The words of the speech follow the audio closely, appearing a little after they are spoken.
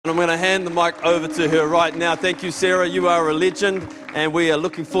I'm going to hand the mic over to her right now. Thank you, Sarah. You are a legend, and we are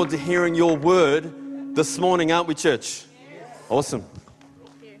looking forward to hearing your word this morning, aren't we, church? Awesome.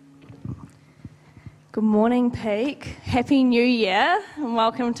 Good morning, Peak. Happy New Year, and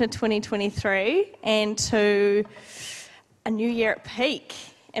welcome to 2023 and to a new year at Peak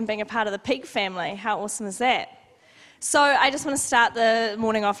and being a part of the Peak family. How awesome is that? So I just want to start the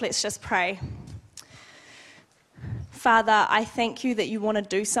morning off. Let's just pray. Father, I thank you that you want to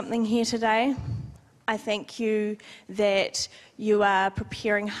do something here today. I thank you that you are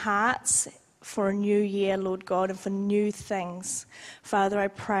preparing hearts for a new year, Lord God, and for new things. Father, I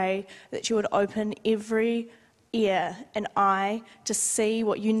pray that you would open every ear and eye to see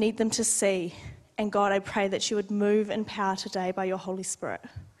what you need them to see. And God, I pray that you would move in power today by your Holy Spirit.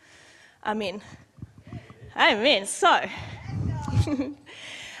 Amen. Amen. So,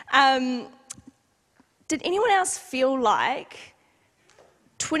 did anyone else feel like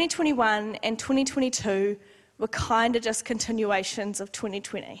 2021 and 2022 were kind of just continuations of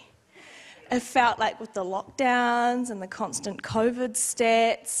 2020? It felt like with the lockdowns and the constant COVID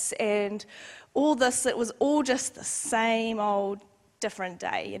stats and all this, it was all just the same old different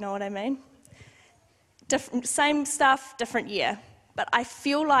day, you know what I mean? Same stuff, different year. But I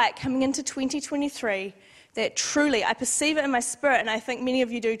feel like coming into 2023, that truly, I perceive it in my spirit, and I think many of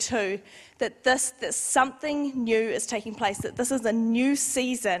you do too, that something new is taking place, that this is a new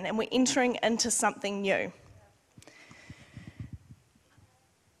season and we're entering into something new.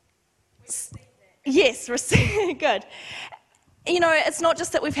 Yes, good. You know, it's not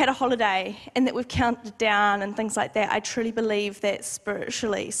just that we've had a holiday and that we've counted down and things like that. I truly believe that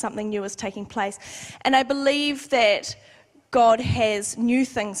spiritually something new is taking place. And I believe that God has new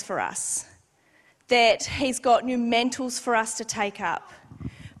things for us, that he's got new mantles for us to take up,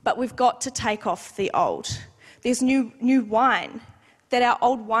 but we've got to take off the old. There's new wine that our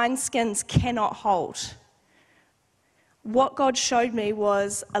old wineskins cannot hold. What God showed me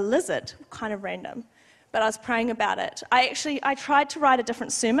was a lizard, kind of random, but I was praying about it. I tried to write a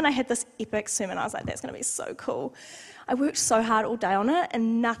different sermon. I had this epic sermon. I was like, that's going to be so cool. I worked so hard all day on it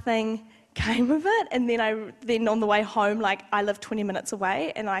and nothing came of it. And then on the way home, like I live 20 minutes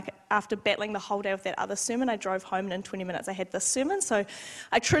away, and after battling the whole day with that other sermon, I drove home and in 20 minutes I had this sermon. So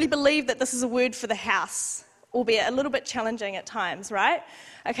I truly believe that this is a word for the house, albeit a little bit challenging at times, right?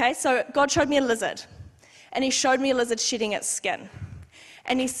 Okay, so God showed me a lizard, and he showed me a lizard shedding its skin.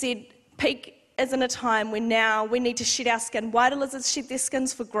 And he said, Peak is in a time when now we need to shed our skin. Why do lizards shed their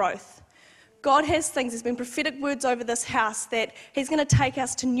skins? For growth. God has things, there's been prophetic words over this house that he's going to take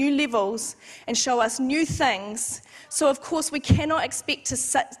us to new levels and show us new things. So of course we cannot expect to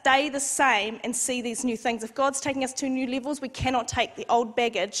stay the same and see these new things. If God's taking us to new levels, we cannot take the old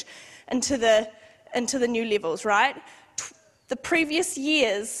baggage into the new levels, right? The previous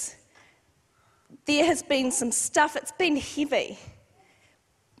years, there has been some stuff, it's been heavy.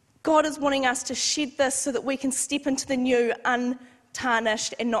 God is wanting us to shed this so that we can step into the new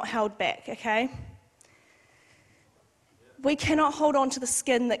untarnished and not held back, okay? We cannot hold on to the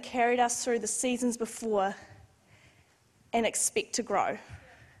skin that carried us through the seasons before and expect to grow.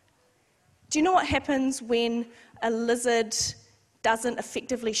 Do you know what happens when a lizard doesn't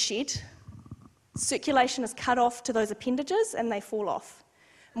effectively shed? Circulation is cut off to those appendages and they fall off.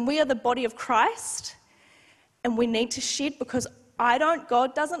 And we are the body of Christ, and we need to shed because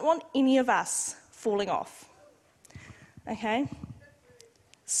God doesn't want any of us falling off. Okay?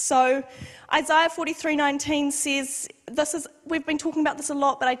 So Isaiah 43:19 says, we've been talking about this a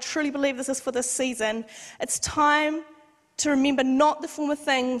lot, but I truly believe this is for this season. It's time to remember not the former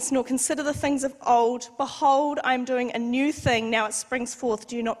things, nor consider the things of old. Behold, I am doing a new thing. Now it springs forth.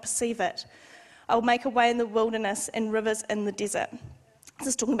 Do you not perceive it? I will make a way in the wilderness and rivers in the desert. This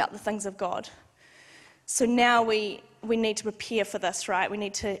is talking about the things of God. So now we need to prepare for this, right? We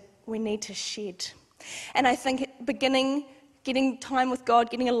need to shed. And I think getting time with God,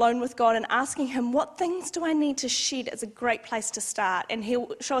 getting alone with God and asking him, what things do I need to shed is a great place to start. And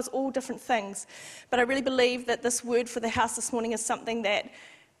he'll show us all different things. But I really believe that this word for the house this morning is something that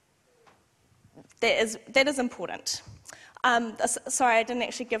is important. Sorry, I didn't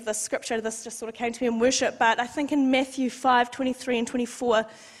actually give this scripture. This just sort of came to me in worship. But I think in Matthew 5:23 and 24,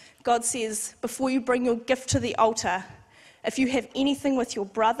 God says, before you bring your gift to the altar, if you have anything with your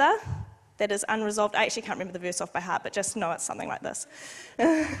brother that is unresolved, I actually can't remember the verse off by heart, but just know it's something like this.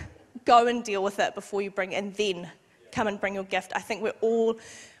 Go and deal with it before you bring, and then come and bring your gift. I think we're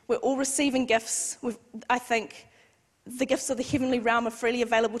all receiving gifts. I think the gifts of the heavenly realm are freely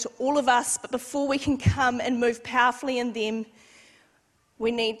available to all of us, but before we can come and move powerfully in them, we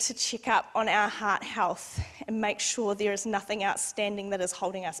need to check up on our heart health and make sure there is nothing outstanding that is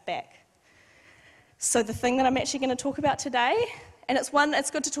holding us back. So the thing that I'm actually going to talk about today, and it's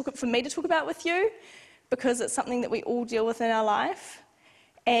good for me to talk about with you because it's something that we all deal with in our life,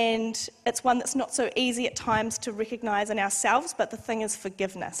 and it's one that's not so easy at times to recognize in ourselves, but the thing is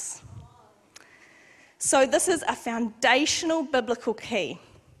forgiveness. So this is a foundational biblical key,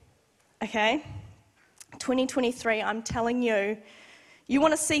 okay? 2023, I'm telling you, you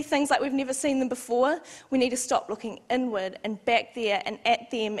want to see things like we've never seen them before, we need to stop looking inward and back there and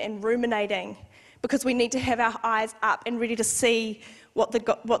at them and ruminating, because we need to have our eyes up and ready to see what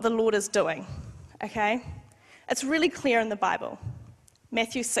the Lord is doing, okay? It's really clear in the Bible.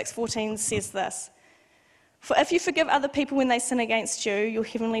 Matthew 6:14 says this, "For if you forgive other people when they sin against you, your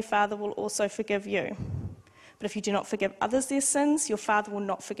heavenly Father will also forgive you. But if you do not forgive others their sins, your Father will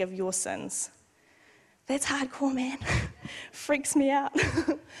not forgive your sins." That's hardcore, man. Freaks me out.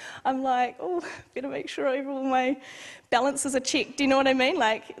 I'm like, oh, better make sure all my balances are checked. Do you know what I mean?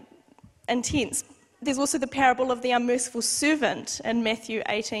 Like, intense. There's also the parable of the unmerciful servant in Matthew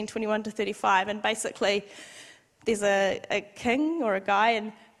 18:21-35, and basically there's a king or a guy,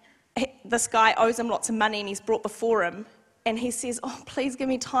 and this guy owes him lots of money, and he's brought before him, and he says, "Oh, please give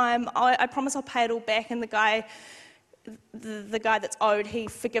me time. I promise I'll pay it all back." And the guy that's owed, he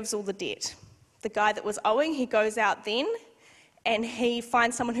forgives all the debt. The guy that was owing, he goes out then, and he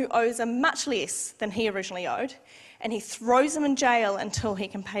finds someone who owes him much less than he originally owed, and he throws him in jail until he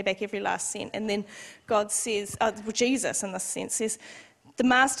can pay back every last cent. And then God says, Jesus in this sense says, "The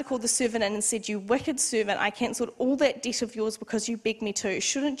master called the servant in and said, 'You wicked servant, I cancelled all that debt of yours because you begged me to.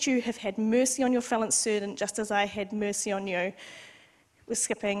 Shouldn't you have had mercy on your fellow servant just as I had mercy on you?'" We're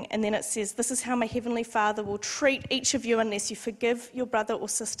skipping, and then it says, "This is how my heavenly Father will treat each of you unless you forgive your brother or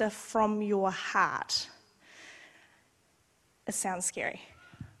sister from your heart." It sounds scary.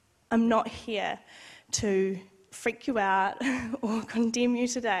 I'm not here to freak you out or condemn you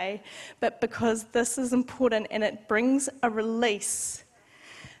today, but because this is important and it brings a release.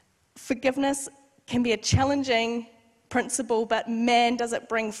 Forgiveness can be a challenging principle, but man, does it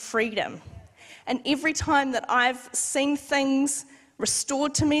bring freedom. And every time that I've seen things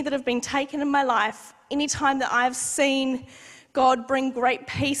restored to me that have been taken in my life, any time that I've seen God bring great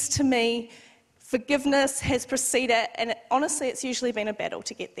peace to me, forgiveness has preceded, and honestly, it's usually been a battle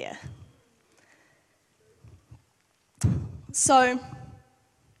to get there. So,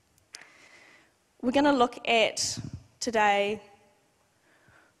 we're going to look at today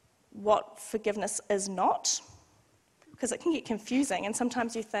what forgiveness is not, because it can get confusing, and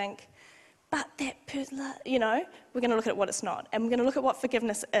sometimes you think, but that person, we're going to look at what it's not, and we're going to look at what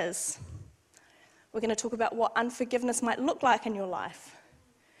forgiveness is. We're going to talk about what unforgiveness might look like in your life.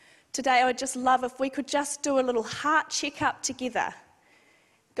 Today, I would just love if we could just do a little heart check-up together,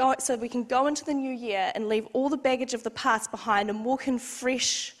 so we can go into the new year and leave all the baggage of the past behind and walk in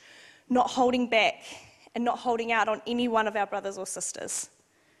fresh, not holding back and not holding out on any one of our brothers or sisters.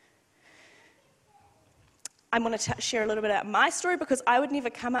 I'm going to share a little bit about my story, because I would never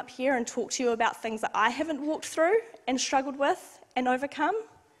come up here and talk to you about things that I haven't walked through and struggled with and overcome.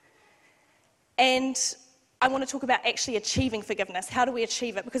 And I want to talk about actually achieving forgiveness. How do we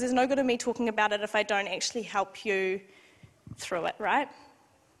achieve it? Because there's no good in me talking about it if I don't actually help you through it, right?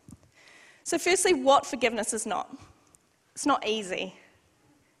 So firstly, what forgiveness is not. It's not easy.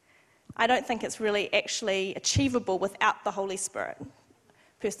 I don't think it's really actually achievable without the Holy Spirit,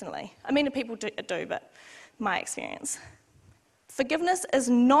 personally. I mean, people do, but my experience. Forgiveness is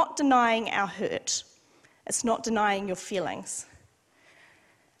not denying our hurt. It's not denying your feelings.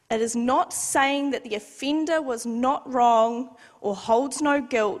 It is not saying that the offender was not wrong or holds no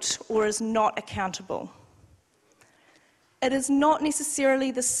guilt or is not accountable. It is not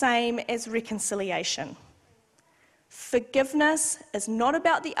necessarily the same as reconciliation. Forgiveness is not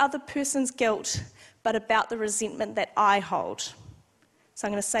about the other person's guilt, but about the resentment that I hold. So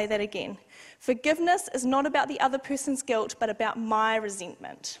I'm going to say that again. Forgiveness is not about the other person's guilt, but about my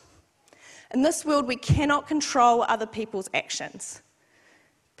resentment. In this world, we cannot control other people's actions.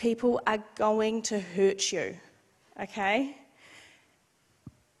 People are going to hurt you, okay?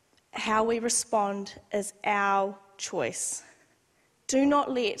 How we respond is our choice. Do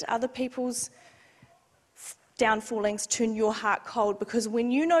not let other people's downfallings turn your heart cold, because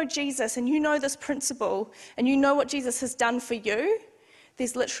when you know Jesus and you know this principle and you know what Jesus has done for you,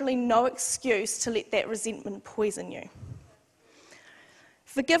 there's literally no excuse to let that resentment poison you.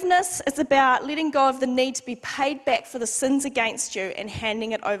 Forgiveness is about letting go of the need to be paid back for the sins against you and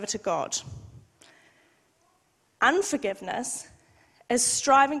handing it over to God. Unforgiveness is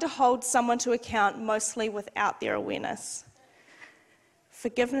striving to hold someone to account mostly without their awareness.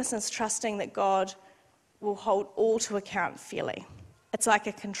 Forgiveness is trusting that God will hold all to account fairly. It's like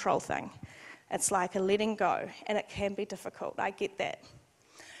a control thing. It's like a letting go, and it can be difficult. I get that.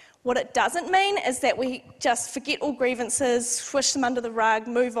 What it doesn't mean is that we just forget all grievances, swish them under the rug,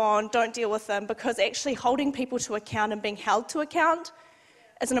 move on, don't deal with them, because actually holding people to account and being held to account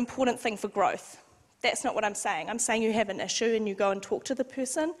is an important thing for growth. That's not what I'm saying. I'm saying you have an issue and you go and talk to the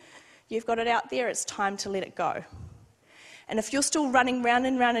person, you've got it out there, it's time to let it go. And if you're still running round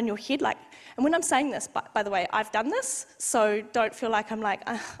and round in your head, and when I'm saying this, by the way, I've done this, so don't feel like I'm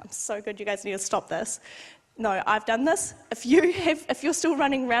I'm so good, you guys need to stop this. No, I've done this. If you're still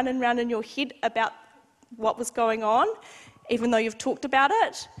running round and round in your head about what was going on, even though you've talked about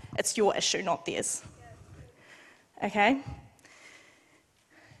it, it's your issue, not theirs. Okay?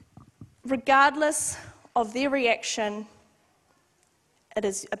 Regardless of their reaction, it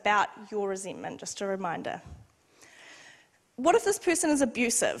is about your resentment, just a reminder. What if this person is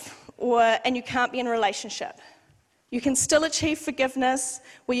abusive and you can't be in a relationship? You can still achieve forgiveness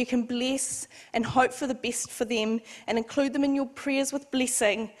where you can bless and hope for the best for them and include them in your prayers with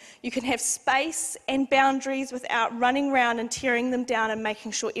blessing. You can have space and boundaries without running around and tearing them down and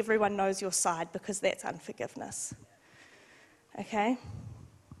making sure everyone knows your side, because that's unforgiveness. Okay?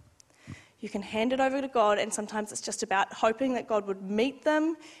 You can hand it over to God, and sometimes it's just about hoping that God would meet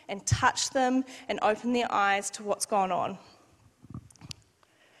them and touch them and open their eyes to what's gone on.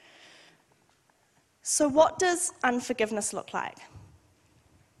 So what does unforgiveness look like?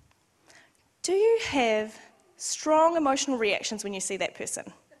 Do you have strong emotional reactions when you see that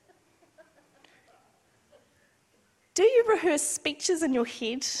person? Do you rehearse speeches in your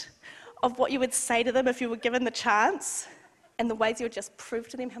head of what you would say to them if you were given the chance, and the ways you would just prove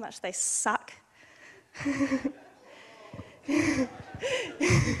to them how much they suck?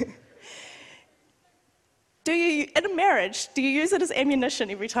 Do you, in a marriage, do you use it as ammunition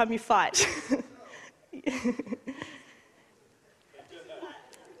every time you fight?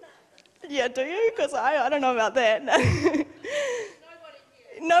 Yeah, do you? Because I don't know about that.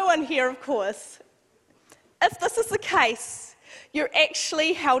 No one here, of course. If this is the case, you're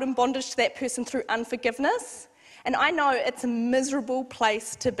actually held in bondage to that person through unforgiveness, and I know it's a miserable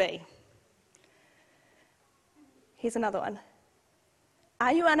place to be. Here's another one.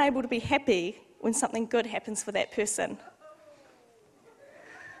 Are you unable to be happy when something good happens for that person?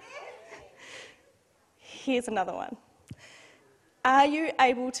 Here's another one. Are you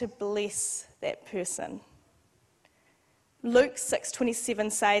able to bless that person? Luke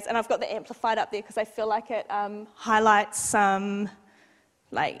 6:27 says, and I've got the Amplified up there because I feel like it highlights some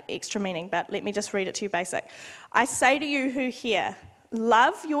extra meaning, but let me just read it to you basic. I say to you who hear,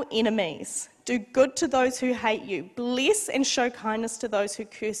 love your enemies, do good to those who hate you, bless and show kindness to those who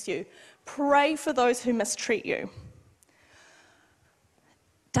curse you, pray for those who mistreat you.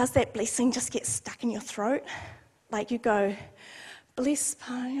 Does that blessing just get stuck in your throat? Like you go, bless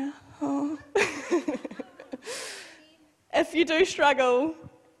Paya. Oh. If you do struggle,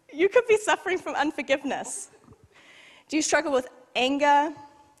 you could be suffering from unforgiveness. Do you struggle with anger,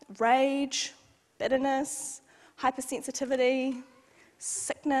 rage, bitterness, hypersensitivity,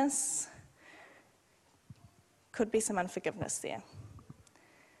 sickness? Could be some unforgiveness there.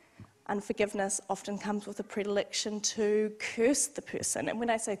 Unforgiveness often comes with a predilection to curse the person. And when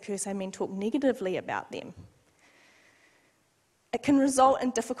I say curse, I mean talk negatively about them. It can result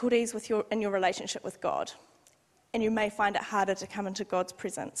in difficulties in your relationship with God, and you may find it harder to come into God's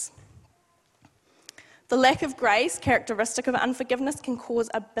presence. The lack of grace, characteristic of unforgiveness, can cause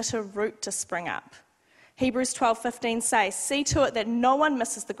a bitter root to spring up. Hebrews 12:15 says, see to it that no one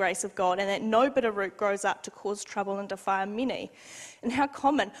misses the grace of God and that no bitter root grows up to cause trouble and defile many. And how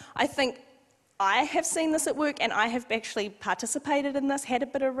common. I think I have seen this at work, and I have actually participated in this, had a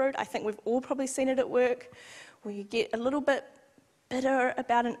bitter root. I think we've all probably seen it at work, where you get a little bit bitter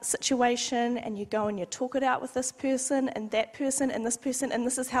about a situation and you go and you talk it out with this person and that person and this person, and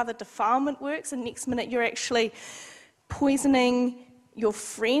this is how the defilement works, and next minute you're actually poisoning your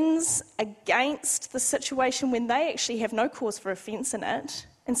friends against the situation when they actually have no cause for offence in it,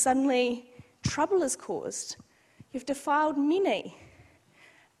 and suddenly trouble is caused. You've defiled many.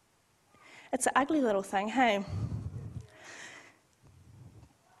 It's an ugly little thing, hey?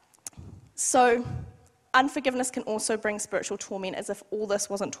 So, unforgiveness can also bring spiritual torment, as if all this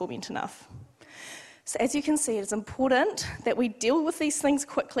wasn't torment enough. So as you can see, it is important that we deal with these things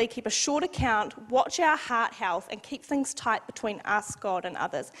quickly, keep a short account, watch our heart health, and keep things tight between us, God, and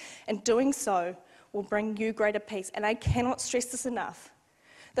others. And doing so will bring you greater peace. And I cannot stress this enough.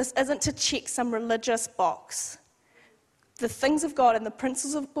 This isn't to check some religious box. The things of God and the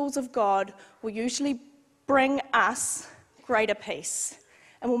principles of God will usually bring us greater peace.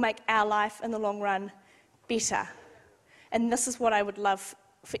 and will make our life in the long run better. And this is what I would love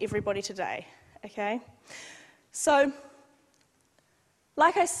for everybody today, okay? So,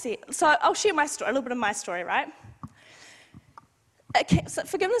 like I said, so I'll share my story, a little bit of my story, right? So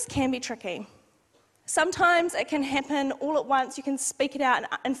forgiveness can be tricky. Sometimes it can happen all at once. You can speak it out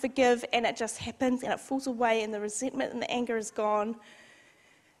and forgive, and it just happens, and it falls away, and the resentment and the anger is gone.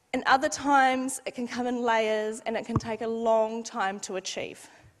 And other times, it can come in layers, and it can take a long time to achieve.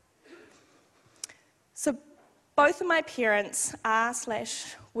 So both of my parents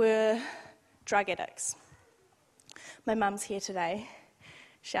were drug addicts. My mum's here today.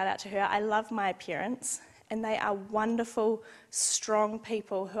 Shout out to her. I love my parents, and they are wonderful, strong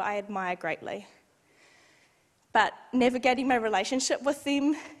people who I admire greatly. But navigating my relationship with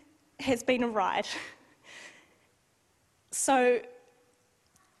them has been a ride. So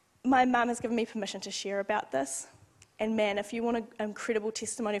my mum has given me permission to share about this. And man, if you want an incredible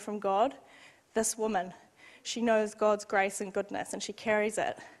testimony from God, this woman, she knows God's grace and goodness, and she carries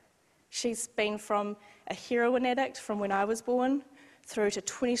it. She's been from a heroin addict from when I was born, through to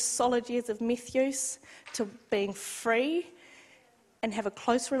 20 solid years of meth use, to being free and have a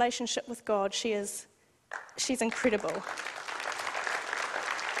close relationship with God. She's incredible.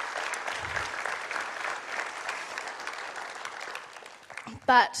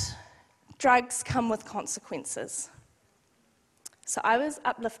 But drugs come with consequences. So I was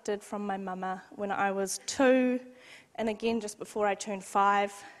uplifted from my mama when I was 2, and again just before I turned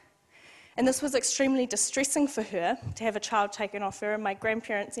 5. And this was extremely distressing for her, to have a child taken off her, and my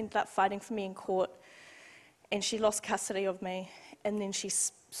grandparents ended up fighting for me in court, and she lost custody of me, and then she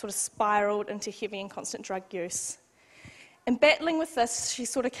sort of spiraled into heavy and constant drug use. And battling with this, she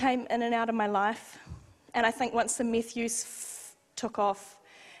sort of came in and out of my life, and I think once the meth use took off,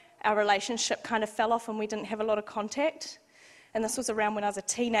 our relationship kind of fell off and we didn't have a lot of contact. And this was around when I was a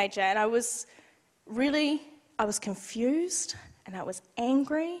teenager, and I was confused, and I was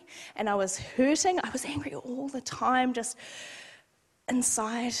angry, and I was hurting. I was angry all the time, just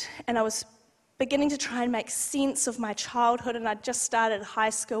inside, and I was beginning to try and make sense of my childhood, and I'd just started high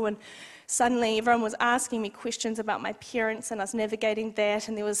school, and suddenly everyone was asking me questions about my parents, and I was navigating that,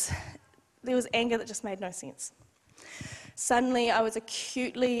 and there was anger that just made no sense. Suddenly, I was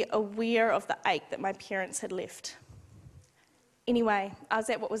acutely aware of the ache that my parents had left. Anyway, I was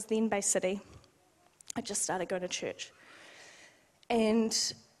at what was then Bay City. I just started going to church.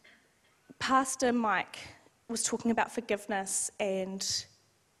 And Pastor Mike was talking about forgiveness and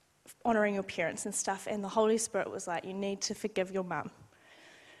honouring your parents and stuff, and the Holy Spirit was like, you need to forgive your mum.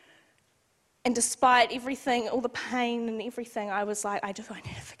 And despite everything, all the pain and everything, I was like, I need to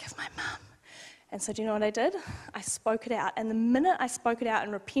forgive my mum. And so do you know what I did? I spoke it out. And the minute I spoke it out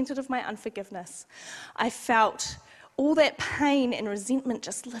and repented of my unforgiveness, I felt all that pain and resentment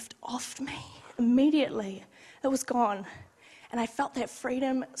just lift off me immediately. It was gone. And I felt that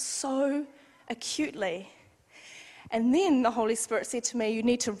freedom so acutely. And then the Holy Spirit said to me, you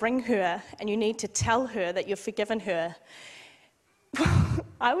need to ring her and you need to tell her that you've forgiven her.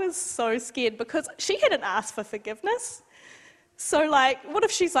 I was so scared because she hadn't asked for forgiveness. So what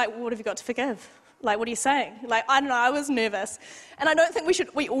if she's like, well, what have you got to forgive? What are you saying? I don't know, I was nervous. And I don't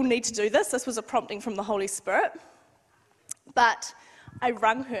think we all need to do this. This was a prompting from the Holy Spirit. But I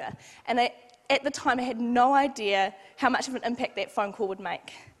rung her. And at the time, I had no idea how much of an impact that phone call would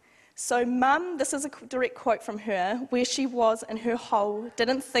make. So Mum, this is a direct quote from her, where she was in her hole,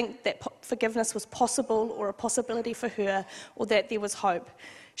 didn't think that forgiveness was possible or a possibility for her, or that there was hope.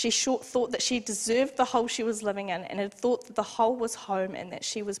 She thought that she deserved the hole she was living in, and had thought that the hole was home and that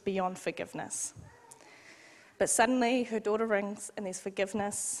she was beyond forgiveness. But suddenly her daughter rings, and there's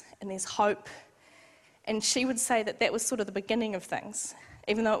forgiveness and there's hope. And she would say that that was sort of the beginning of things,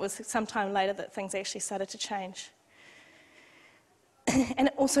 even though it was some time later that things actually started to change. And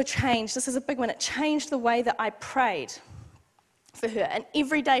it also changed, this is a big one, it changed the way that I prayed for her. And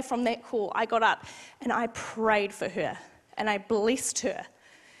every day from that call, I got up and I prayed for her, and I blessed her.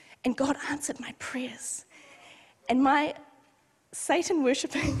 And God answered my prayers. And my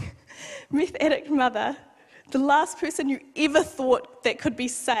Satan-worshipping meth addict mother, the last person you ever thought that could be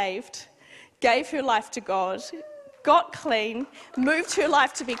saved, gave her life to God, got clean, moved her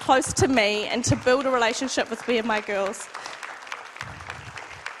life to be close to me and to build a relationship with me and my girls.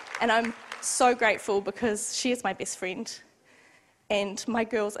 And I'm so grateful because she is my best friend. And my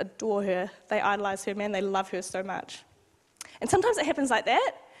girls adore her. They idolise her, man. They love her so much. And sometimes it happens like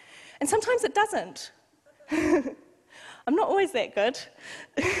that. And sometimes it doesn't. I'm not always that good.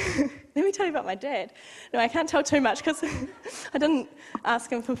 Let me tell you about my dad. No, I can't tell too much because I didn't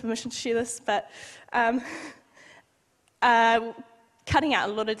ask him for permission to share this, but cutting out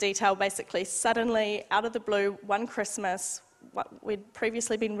a lot of detail, basically, suddenly, out of the blue, one Christmas, we'd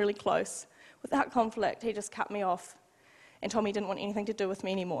previously been really close, without conflict, he just cut me off and told me he didn't want anything to do with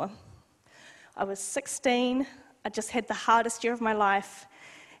me anymore. I was 16, I just had the hardest year of my life,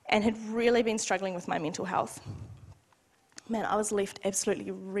 and had really been struggling with my mental health. Man, I was left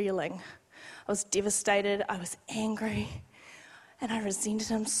absolutely reeling. I was devastated, I was angry, and I resented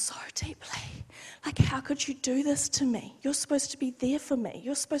him so deeply. Like, how could you do this to me? You're supposed to be there for me.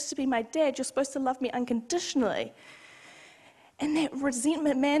 You're supposed to be my dad. You're supposed to love me unconditionally. And that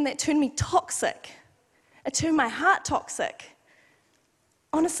resentment, man, that turned me toxic. It turned my heart toxic.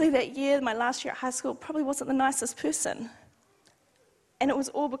 Honestly, that year, my last year at high school, probably wasn't the nicest person. And it was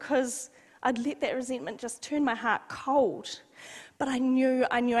all because I'd let that resentment just turn my heart cold. But I knew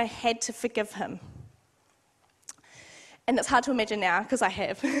I had to forgive him. And it's hard to imagine now, because I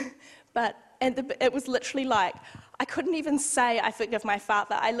have. But it was literally like, I couldn't even say I forgive my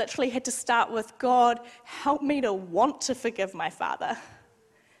father. I literally had to start with, God, help me to want to forgive my father.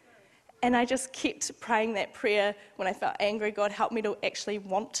 And I just kept praying that prayer when I felt angry. God, help me to actually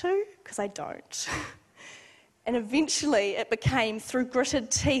want to, because I don't. And eventually it became, through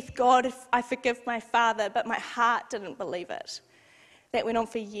gritted teeth, God, I forgive my father, but my heart didn't believe it. That went on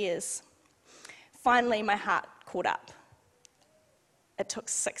for years. Finally, my heart caught up. It took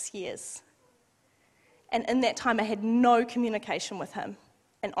 6 years. And in that time, I had no communication with him.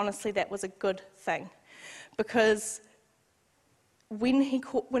 And honestly, that was a good thing. Because when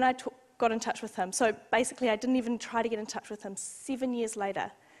I got in touch with him, so basically I didn't even try to get in touch with him. 7 years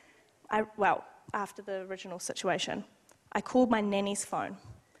later, after the original situation, I called my nanny's phone,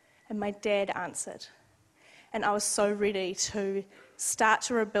 and my dad answered. And I was so ready to start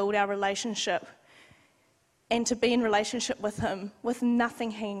to rebuild our relationship and to be in relationship with him with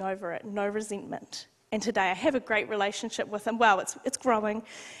nothing hanging over it, no resentment. And today I have a great relationship with him. Well, it's growing.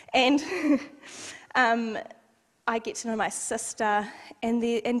 And I get to know my sister,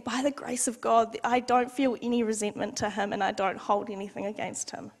 and by the grace of God, I don't feel any resentment to him, and I don't hold anything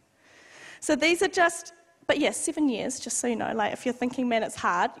against him. So these are just, but yes, 7 years, just so you know, like if you're thinking, man, it's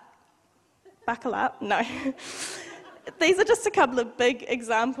hard, buckle up. No. These are just a couple of big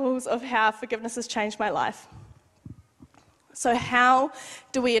examples of how forgiveness has changed my life. So how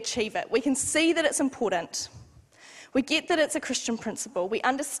do we achieve it? We can see that it's important. We get that it's a Christian principle. We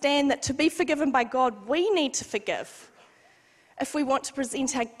understand that to be forgiven by God, we need to forgive. If we want to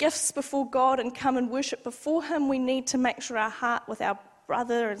present our gifts before God and come and worship before Him, we need to make sure our heart with our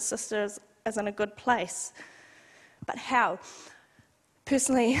brother and sisters is in a good place. But how?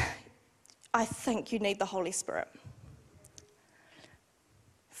 Personally, I think you need the Holy Spirit.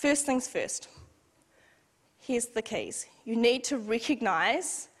 First things first. Here's the keys. You need to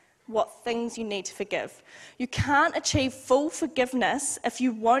recognize what things you need to forgive. You can't achieve full forgiveness if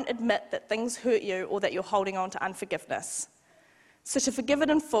you won't admit that things hurt you or that you're holding on to unforgiveness. So to forgive it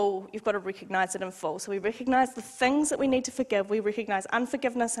in full, you've got to recognize it in full. So we recognize the things that we need to forgive. We recognize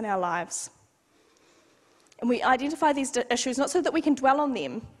unforgiveness in our lives. And we identify these issues not so that we can dwell on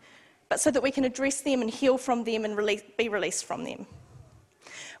them, but so that we can address them and heal from them and be released from them.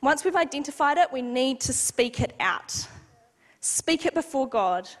 Once we've identified it, we need to speak it out. Speak it before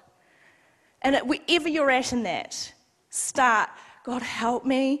God. And wherever you're at in that, start, God, help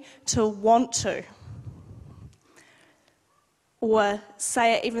me to want to. Or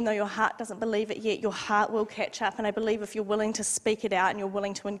say it even though your heart doesn't believe it yet, your heart will catch up. And I believe if you're willing to speak it out and you're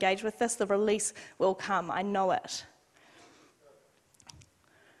willing to engage with this, the release will come. I know it.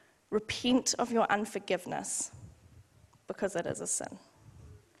 Repent of your unforgiveness, because it is a sin.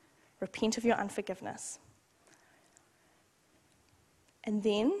 Repent of your unforgiveness. And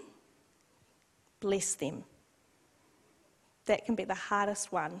then bless them. That can be the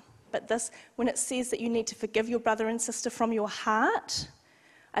hardest one. But this, when it says that you need to forgive your brother and sister from your heart,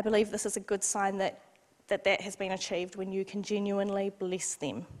 I believe this is a good sign that has been achieved when you can genuinely bless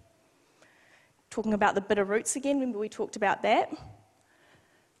them. Talking about the bitter roots again, remember we talked about that?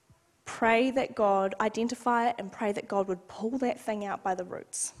 Pray that God, identify it and pray that God would pull that thing out by the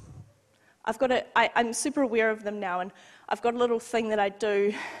roots. I'm super aware of them now, and I've got a little thing that I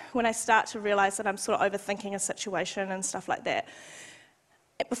do when I start to realize that I'm sort of overthinking a situation and stuff like that.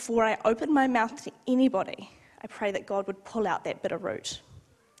 Before I open my mouth to anybody, I pray that God would pull out that bitter root.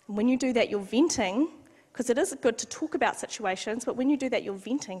 And when you do that, you're venting, because it is good to talk about situations, but when you do that, your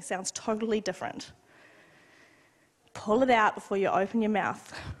venting sounds totally different. Pull it out before you open your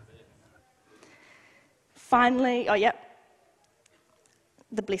mouth. Finally,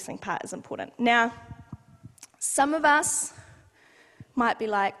 the blessing part is important. Now, some of us might be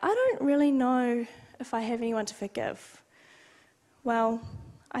like, I don't really know if I have anyone to forgive. Well,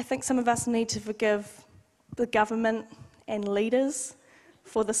 I think some of us need to forgive the government and leaders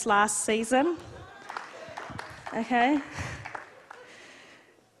for this last season. Okay?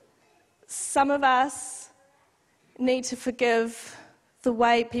 Some of us need to forgive the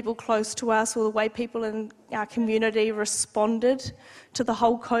way people close to us or the way people in our community responded to the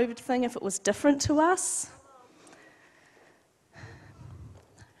whole COVID thing if it was different to us.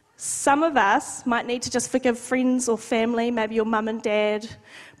 Some of us might need to just forgive friends or family, maybe your mum and dad,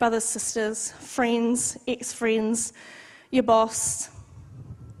 brothers, sisters, friends, ex-friends, your boss.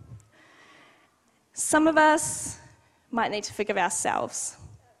 Some of us might need to forgive ourselves.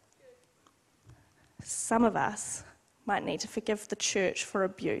 Some of us might need to forgive the church for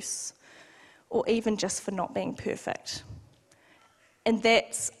abuse, or even just for not being perfect. And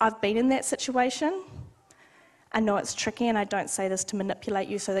I've been in that situation. I know it's tricky, and I don't say this to manipulate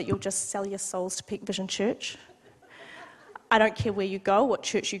you so that you'll just sell your souls to Peak Vision Church. I don't care where you go, what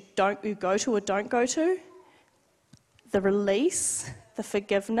church you go to or don't go to. The release, the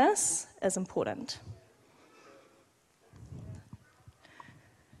forgiveness is important.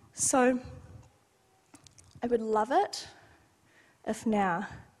 So, I would love it if now,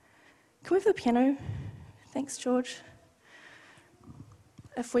 can we have the piano? Thanks, George.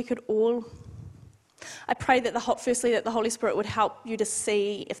 If we could all, I pray that firstly that the Holy Spirit would help you to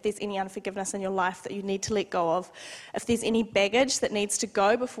see if there's any unforgiveness in your life that you need to let go of, if there's any baggage that needs to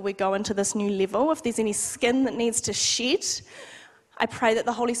go before we go into this new level, if there's any skin that needs to shed. I pray that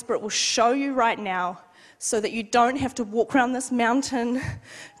the Holy Spirit will show you right now so that you don't have to walk around this mountain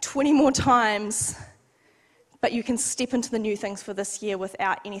 20 more times, but you can step into the new things for this year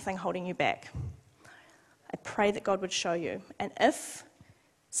without anything holding you back. I pray that God would show you. And if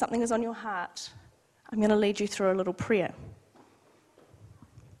something is on your heart, I'm going to lead you through a little prayer.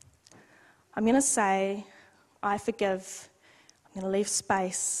 I'm going to say, I forgive. I'm going to leave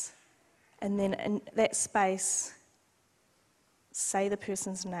space. And then in that space, say the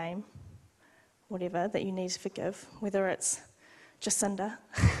person's name, whatever, that you need to forgive, whether it's Jacinda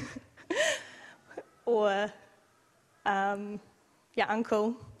or your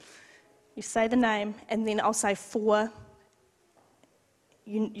uncle. You say the name, and then I'll say for.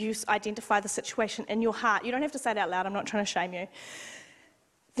 You identify the situation in your heart. You don't have to say it out loud. I'm not trying to shame you.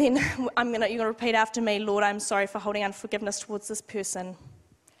 Then you're going to repeat after me, Lord, I'm sorry for holding unforgiveness towards this person.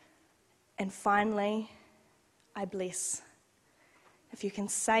 And finally, I bless. If you can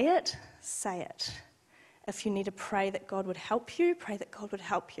say it, say it. If you need to pray that God would help you, pray that God would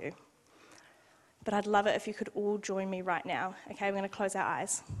help you. But I'd love it if you could all join me right now. Okay, we're going to close our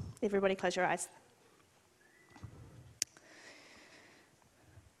eyes. Everybody close your eyes.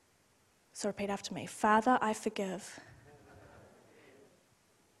 So repeat after me. Father, I forgive.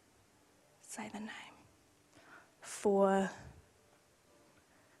 Say the name. For.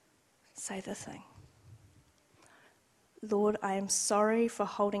 Say the thing. Lord, I am sorry for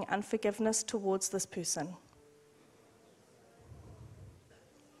holding unforgiveness towards this person.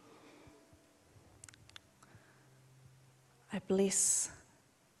 I bless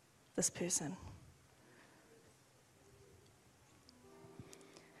this person.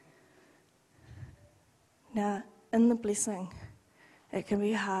 Now, in the blessing, it can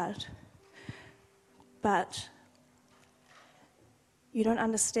be hard, but you don't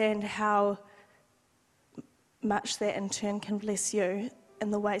understand how much that in turn can bless you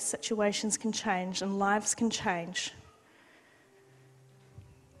and the way situations can change and lives can change.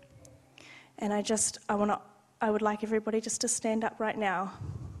 And I would like everybody just to stand up right now.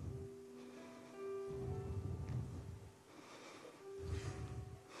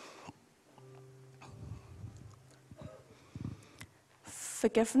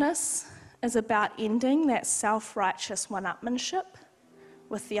 Forgiveness is about ending that self-righteous one-upmanship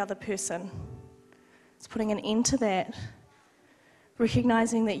with the other person. It's putting an end to that.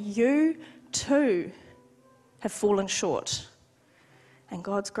 Recognizing that you too have fallen short. And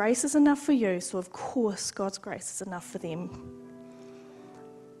God's grace is enough for you, so of course God's grace is enough for them.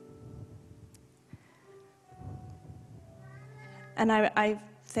 And I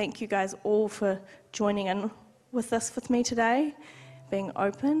thank you guys all for joining in with this with me today, being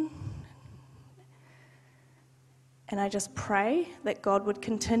open. And I just pray that God would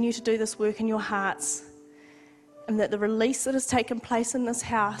continue to do this work in your hearts, and that the release that has taken place in this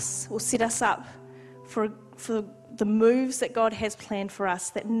house will set us up for the moves that God has planned for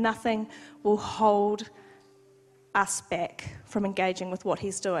us, that nothing will hold us back from engaging with what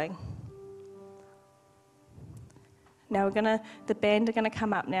He's doing. Now the band are going to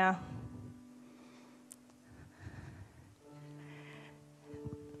come up now.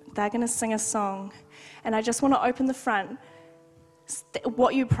 They're going to sing a song. And I just want to open the front.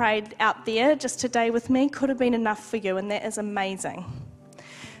 what you prayed out there just today with me could have been enough for you, and that is amazing.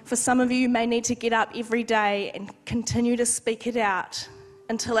 For some of you may need to get up every day and continue to speak it out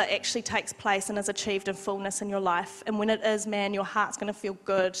until it actually takes place and is achieved in fullness in your life. And when it is, man, your heart's going to feel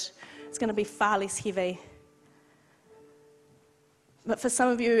good. It's going to be far less heavy. But for some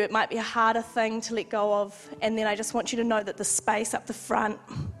of you, it might be a harder thing to let go of. And then I just want you to know that the space up the front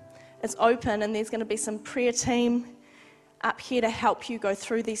is open, and there's going to be some prayer team up here to help you go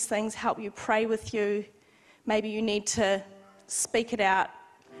through these things, help you pray with you. Maybe you need to speak it out.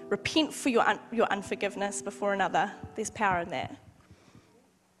 Repent for your unforgiveness before another. There's power in that.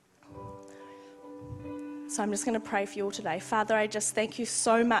 So I'm just going to pray for you all today. Father, I just thank you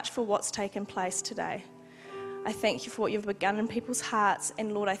so much for what's taken place today. I thank you for what you've begun in people's hearts.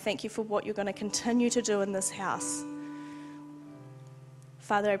 And Lord, I thank you for what you're going to continue to do in this house.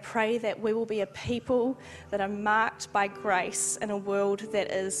 Father, I pray that we will be a people that are marked by grace in a world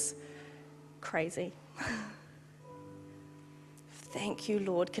that is crazy. Thank you,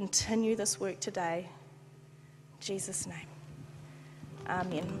 Lord. Continue this work today. In Jesus' name.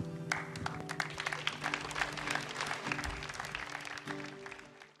 Amen.